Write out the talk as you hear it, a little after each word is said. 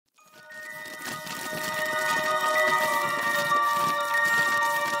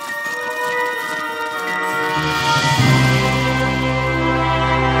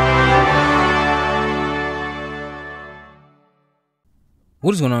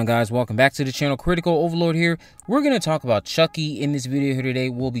What is going on, guys? Welcome back to the channel. Critical Overlord here. We're going to talk about Chucky in this video here today.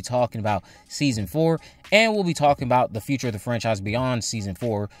 We'll be talking about season 4, and we'll be talking about the future of the franchise beyond season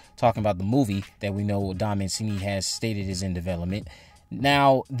 4, talking about the movie that we know Don Mancini has stated is in development.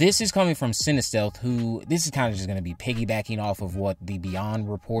 Now, this is coming from Cinestealth, who, this is kind of just going to be piggybacking off of what the Beyond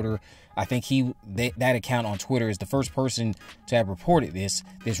reporter, I think that account on Twitter is the first person to have reported this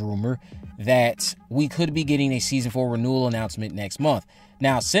rumor, that we could be getting a season 4 renewal announcement next month.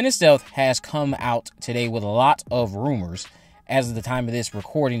 Now, Cinestealth has come out today with a lot of rumors. As of the time of this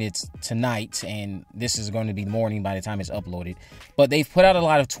recording, it's tonight, and this is going to be morning by the time it's uploaded. But they've put out a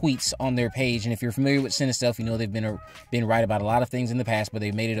lot of tweets on their page, and if you're familiar with Cinestealth, you know they've been right about a lot of things in the past, but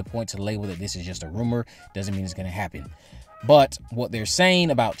they've made it a point to label that this is just a rumor. Doesn't mean it's going to happen. But what they're saying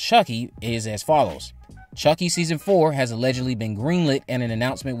about Chucky is as follows. Chucky Season 4 has allegedly been greenlit, and an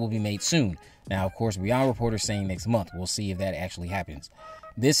announcement will be made soon. Now, of course, Beyond reporters saying next month. We'll see if that actually happens.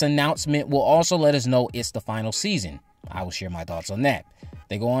 This announcement will also let us know it's the final season. I will share my thoughts on that.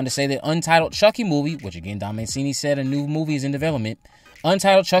 They go on to say that Untitled Chucky movie, which again Don Mancini said a new movie is in development.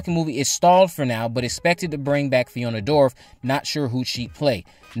 Untitled Chucky movie is stalled for now, but expected to bring back Fiona Dourif. Not sure who she'd play.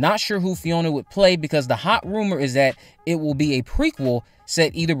 Not sure who Fiona would play because the hot rumor is that it will be a prequel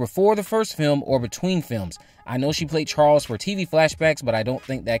set either before the first film or between films. I know she played Charles for TV flashbacks, but I don't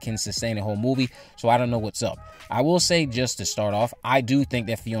think that can sustain a whole movie, so I don't know what's up. I will say, just to start off, I do think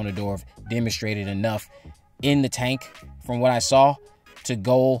that Fiona Dourif demonstrated enough in the tank, from what I saw, to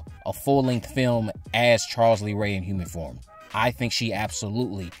go a full-length film as Charles Lee Ray in human form. I think she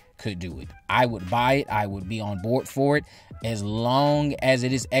absolutely could do it. I would buy it. I would be on board for it as long as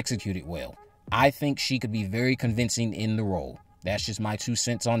it is executed well. I think she could be very convincing in the role. That's just my 2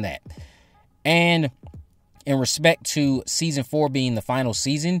 cents on that. And in respect to season 4 being the final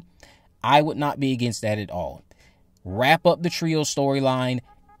season, I would not be against that at all. Wrap up the trio storyline,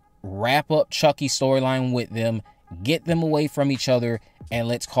 wrap up Chucky's storyline with them, get them away from each other, and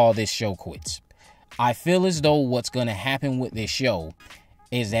let's call this show quits. I feel as though what's going to happen with this show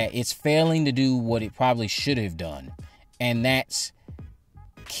is that it's failing to do what it probably should have done, and that's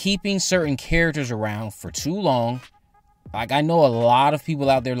keeping certain characters around for too long. Like, I know a lot of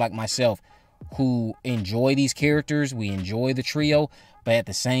people out there like myself who enjoy these characters. We enjoy the trio, but at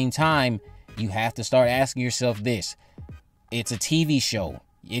the same time, you have to start asking yourself this. It's a TV show.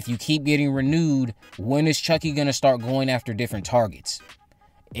 If you keep getting renewed, when is Chucky going to start going after different targets?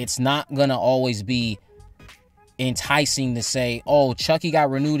 It's not going to always be enticing to say, oh, Chucky got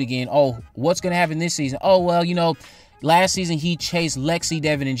renewed again. Oh, what's going to happen this season? Oh, well, you know, last season he chased Lexi,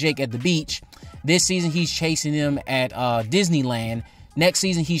 Devon, and Jake at the beach. This season he's chasing them at Disneyland. Next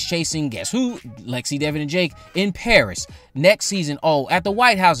season he's chasing, guess who? Lexi, Devon, and Jake in Paris. Next season, oh, at the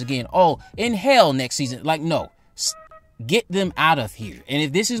White House again. Oh, in hell next season. Like, no. Get them out of here. And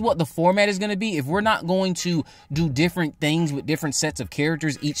if this is what the format is going to be, if we're not going to do different things with different sets of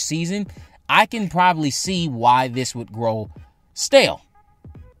characters each season, I can probably see why this would grow stale.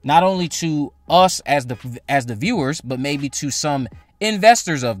 Not only to us as the viewers, but maybe to some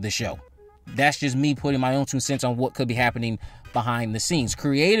investors of the show. That's just me putting my own 2 cents on what could be happening behind the scenes.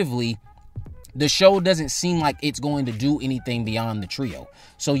 Creatively, the show doesn't seem like it's going to do anything beyond the trio.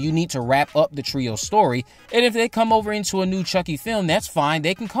 So you need to wrap up the trio story. And if they come over into a new Chucky film, that's fine.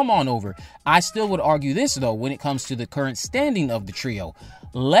 They can come on over. I still would argue this, though, when it comes to the current standing of the trio.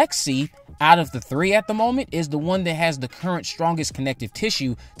 Lexi, out of the 3 at the moment, is the one that has the current strongest connective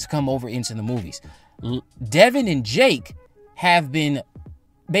tissue to come over into the movies. Devon and Jake have been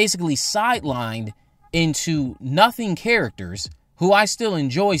basically sidelined into nothing characters who I still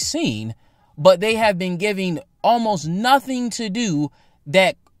enjoy seeing, but they have been giving almost nothing to do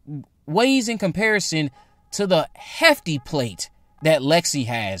that weighs in comparison to the hefty plate that Lexi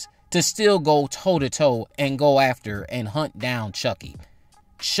has to still go toe-to-toe and go after and hunt down Chucky.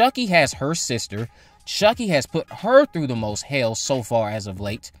 Chucky has her sister. Chucky has put her through the most hell so far as of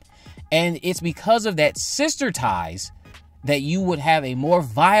late. And it's because of that sister ties that you would have a more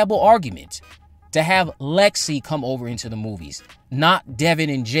viable argument to have Lexi come over into the movies, not Devon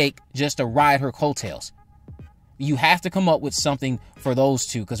and Jake just to ride her coattails. You have to come up with something for those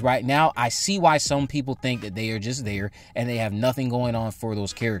two, because right now I see why some people think that they are just there and they have nothing going on for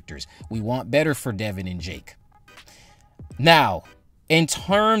those characters. We want better for Devon and Jake. Now, in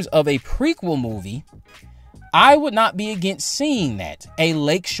terms of a prequel movie, I would not be against seeing that. A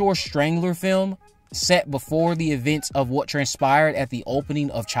Lakeshore Strangler film set before the events of what transpired at the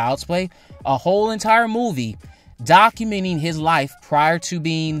opening of Child's Play. A whole entire movie documenting his life prior to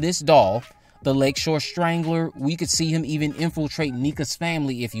being this doll the Lakeshore Strangler. We could see him even infiltrate Nika's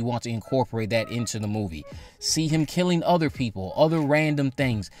family if you want to incorporate that into the movie. See him killing other people, other random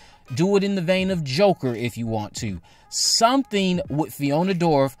things. Do it in the vein of Joker if you want to. Something with Fiona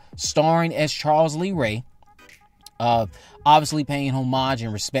Dourif starring as Charles Lee Ray. Obviously paying homage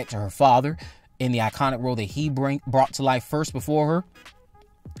and respect to her father in the iconic role that he brought to life first before her.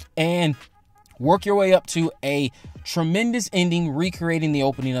 And work your way up to a tremendous ending recreating the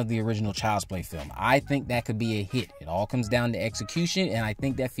opening of the original Child's Play film. I think that could be a hit. It all comes down to execution, and I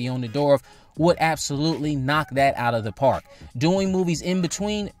think that Fiona Dourif would absolutely knock that out of the park. Doing movies in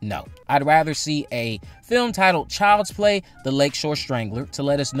between? No. I'd rather see a film titled Child's Play, The Lakeshore Strangler, to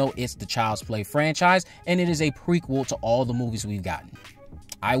let us know it's the Child's Play franchise, and it is a prequel to all the movies we've gotten.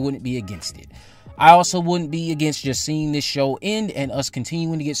 I wouldn't be against it. I also wouldn't be against just seeing this show end and us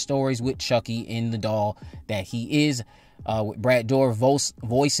continuing to get stories with Chucky in the doll that he is, with Brad Dourif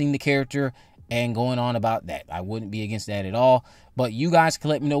voicing the character and going on about that. I wouldn't be against that at all. But you guys can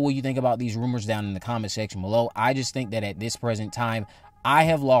let me know what you think about these rumors down in the comment section below. I just think that at this present time, I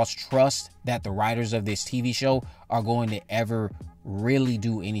have lost trust that the writers of this TV show are going to ever really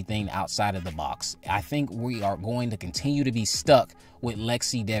do anything outside of the box. I think we are going to continue to be stuck with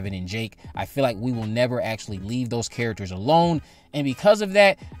Lexi, Devon, and Jake. I feel like we will never actually leave those characters alone. And because of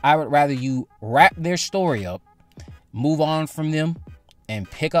that, I would rather you wrap their story up, move on from them, and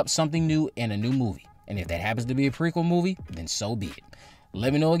pick up something new in a new movie. And if that happens to be a prequel movie, then so be it.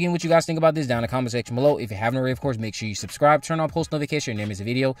 Let me know again what you guys think about this down in the comment section below. If you haven't already, of course, make sure you subscribe, turn on post notification, and miss a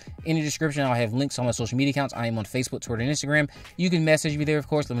video. In the description, I'll have links to all my social media accounts. I am on Facebook, Twitter, and Instagram. You can message me there, of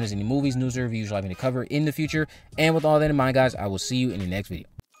course. Let me know any movies, news, or reviews you'd like me to cover in the future. And with all that in mind, guys, I will see you in the next video.